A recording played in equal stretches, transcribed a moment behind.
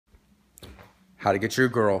how to get your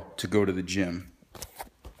girl to go to the gym.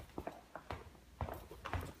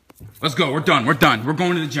 Let's go. We're done. We're done. We're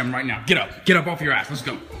going to the gym right now. Get up. Get up off your ass. Let's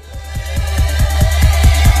go.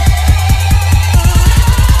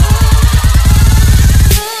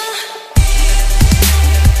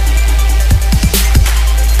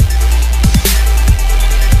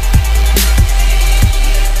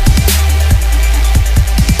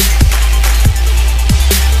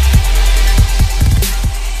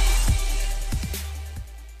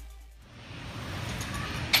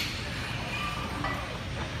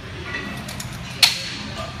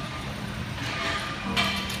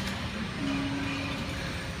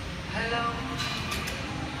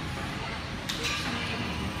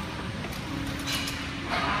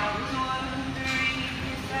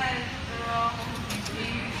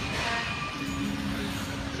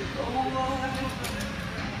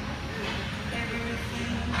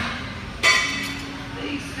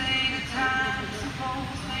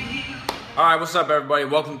 Alright, what's up everybody?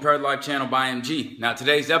 Welcome to Parrot Life Channel by MG. Now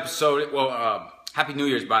today's episode, Happy New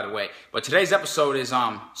Year's by the way, but today's episode is,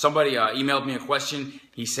 somebody emailed me a question.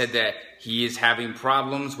 He said that he is having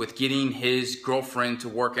problems with getting his girlfriend to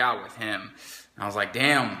work out with him. And I was like,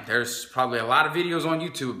 damn, there's probably a lot of videos on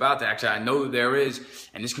YouTube about that. Actually, I know that there is,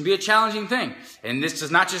 and this can be a challenging thing. And this does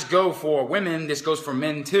not just go for women, this goes for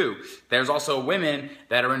men too. There's also women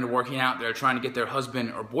that are into working out, that are trying to get their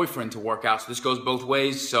husband or boyfriend to work out. So this goes both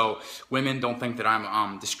ways, so women, don't think that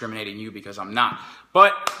I'm discriminating you, because I'm not.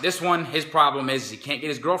 But this one, his problem is he can't get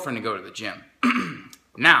his girlfriend to go to the gym.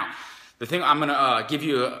 Now, the thing, I'm gonna give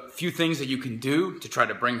you a few things that you can do to try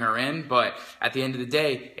to bring her in, but at the end of the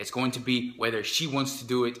day, it's going to be whether she wants to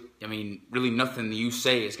do it. I mean, really nothing that you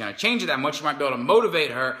say is gonna change it that much. You might be able to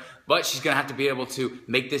motivate her, but she's gonna have to be able to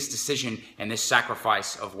make this decision and this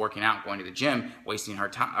sacrifice of working out, going to the gym, wasting her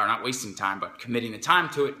time, or not wasting time, but committing the time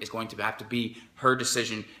to it is going to have to be her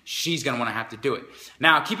decision. She's gonna wanna have to do it.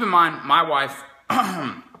 Now, keep in mind, my wife,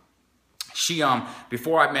 she,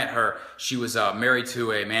 before I met her, she was married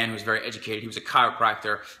to a man who was very educated. He was a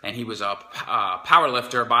chiropractor, and he was a power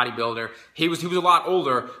lifter, bodybuilder. He was a lot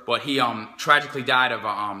older, but he tragically died of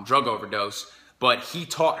a drug overdose. But he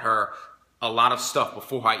taught her a lot of stuff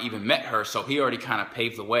before I even met her, so he already kind of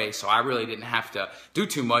paved the way. So I really didn't have to do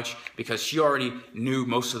too much because she already knew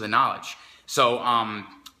most of the knowledge. So,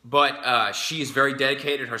 she is very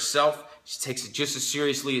dedicated herself. She takes it just as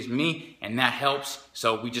seriously as me, and that helps,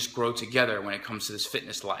 so we just grow together when it comes to this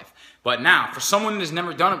fitness life. But now, for someone that's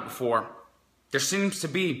never done it before, there seems to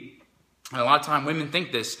be, and a lot of time women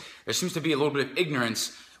think this, there seems to be a little bit of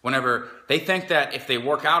ignorance whenever they think that if they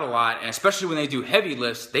work out a lot, and especially when they do heavy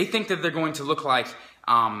lifts, they think that they're going to look like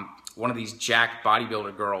one of these jacked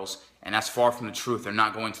bodybuilder girls, and that's far from the truth. They're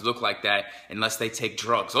not going to look like that unless they take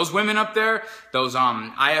drugs. Those women up there, those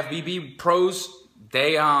IFBB pros,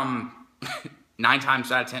 they 9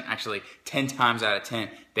 times out of 10, actually 10 times out of 10,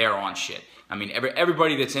 they're on shit. I mean,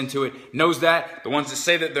 everybody that's into it knows that. The ones that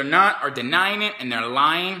say that they're not are denying it, and they're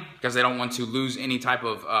lying because they don't want to lose any type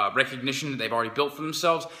of recognition that they've already built for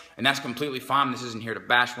themselves, and that's completely fine. This isn't here to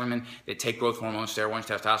bash women that take growth hormones, steroids,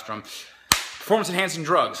 testosterone, performance-enhancing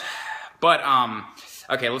drugs. But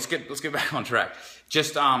okay, let's get back on track.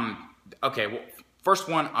 Just okay, well, first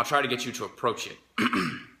one, I'll try to get you to approach it.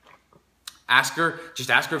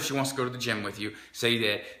 Just ask her if she wants to go to the gym with you. Say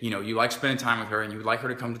that, you like spending time with her and you would like her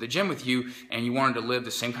to come to the gym with you, and you want her to live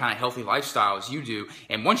the same kind of healthy lifestyle as you do.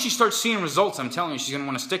 And once she starts seeing results, I'm telling you, she's going to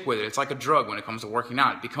want to stick with it. It's like a drug when it comes to working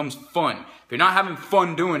out. It becomes fun. If you're not having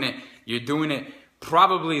fun doing it, you're doing it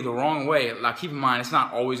probably the wrong way. Like, keep in mind, it's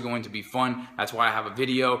not always going to be fun. That's why I have a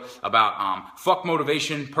video about fuck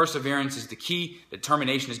motivation. Perseverance is the key.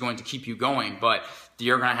 Determination is going to keep you going, but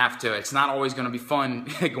you're going to have to, it's not always going to be fun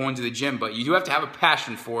going to the gym, but you do have to have a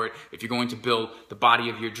passion for it if you're going to build the body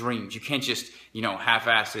of your dreams. You can't just,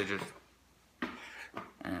 half-ass it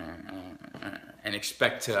and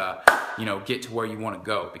expect to, get to where you want to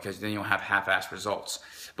go, because then you'll have half-ass results.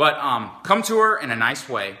 But come to her in a nice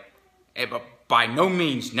way, but by no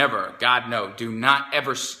means, never, God no, do not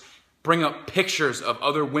ever bring up pictures of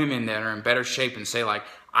other women that are in better shape and say, like,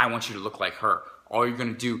 I want you to look like her. All you're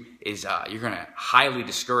going to do is you're going to highly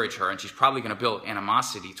discourage her, and she's probably going to build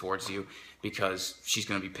animosity towards you because she's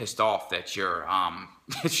going to be pissed off that you're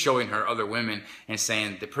showing her other women and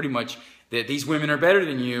saying that pretty much that these women are better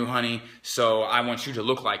than you, honey, so I want you to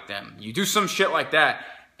look like them. You do some shit like that,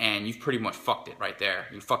 and you've pretty much fucked it right there.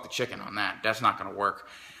 You fucked the chicken on that. That's not going to work.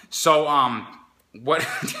 So, what...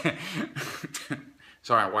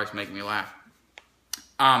 Sorry, my wife's making me laugh.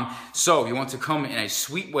 So you want to come in a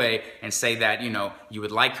sweet way and say that, you know, you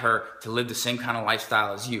would like her to live the same kind of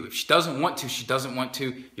lifestyle as you. If she doesn't want to, she doesn't want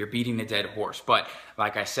to. You're beating a dead horse. But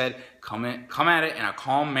like I said, come at it in a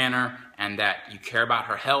calm manner, and that you care about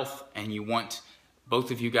her health and you want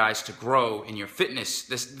both of you guys to grow in your fitness.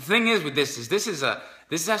 The thing is with this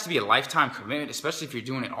has to be a lifetime commitment, especially if you're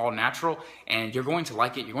doing it all natural, and you're going to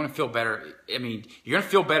like it. You're going to feel better. I mean, you're going to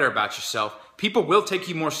feel better about yourself. People will take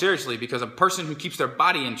you more seriously because a person who keeps their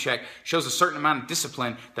body in check shows a certain amount of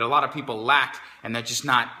discipline that a lot of people lack, and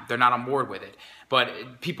they're not on board with it.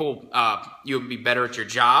 But people, you'll be better at your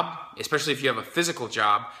job, especially if you have a physical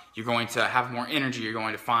job. You're going to have more energy. You're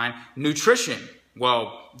going to find nutrition.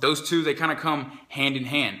 Well, those two, they kind of come hand in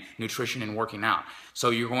hand, nutrition and working out. So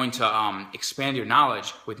you're going to expand your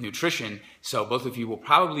knowledge with nutrition. So both of you will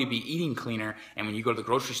probably be eating cleaner. And when you go to the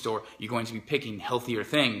grocery store, you're going to be picking healthier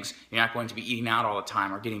things. You're not going to be eating out all the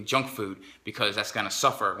time or getting junk food, because that's going to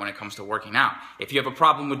suffer when it comes to working out. If you have a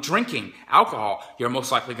problem with drinking alcohol, you're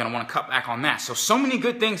most likely going to want to cut back on that. So many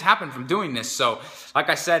good things happen from doing this. So like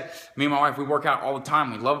I said, me and my wife, we work out all the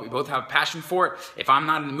time. We love it. We both have a passion for it. If I'm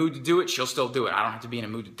not in the mood to do it, she'll still do it. I don't have to be in a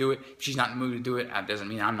mood to do it. If she's not in the mood to do it, that doesn't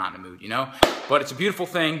mean I'm not in the mood, you know? But it's a beautiful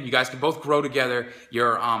thing. You guys can both grow together.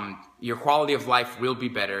 Your quality of life will be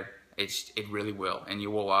better. It really will. And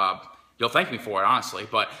you'll thank me for it, honestly.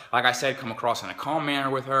 But like I said, come across in a calm manner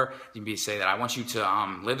with her. You can say that I want you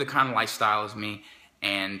to live the kind of lifestyle as me.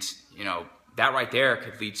 And, you know, that right there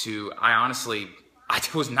could lead to, I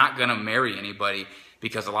was not going to marry anybody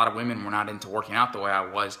because a lot of women were not into working out the way I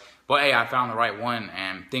was. But hey, I found the right one,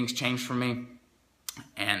 and things changed for me.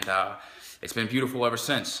 And it's been beautiful ever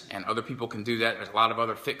since. And other people can do that. There's a lot of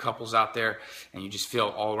other fit couples out there, and you just feel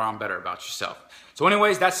all around better about yourself. So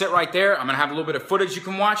anyways, that's it right there. I'm going to have a little bit of footage you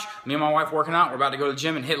can watch. Me and my wife working out. We're about to go to the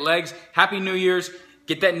gym and hit legs. Happy New Year's.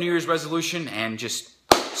 Get that New Year's resolution and just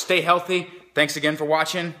stay healthy. Thanks again for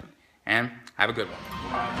watching, and have a good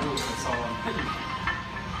one.